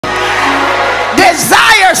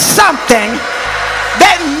desire something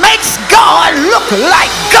that makes God look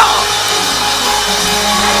like God.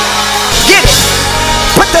 Get it.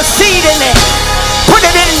 Put the seed in there. Put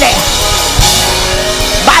it in there.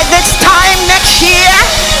 By this time next year,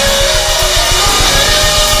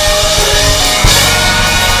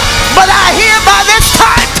 but I hear by this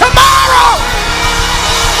time tomorrow,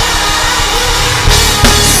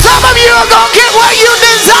 some of you are going to get what you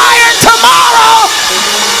desire tomorrow.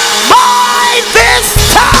 By this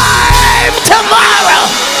time tomorrow,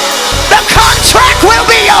 the contract will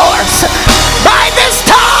be yours. By this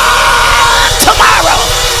time tomorrow,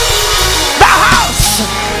 the house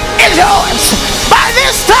is yours. By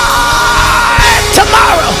this time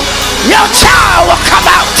tomorrow, your child will come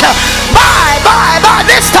out. By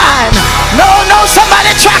this time. No,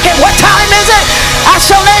 somebody track it. What time is it? Ask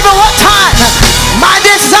your neighbor, what time? My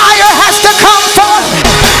desire has to come forth.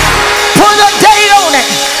 Put a date on it.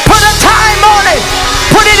 Put a time on it.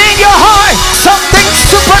 Put it in your heart. Something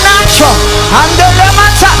supernatural.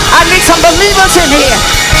 I need some believers in here.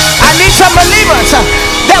 I need some believers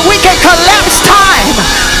that we can collect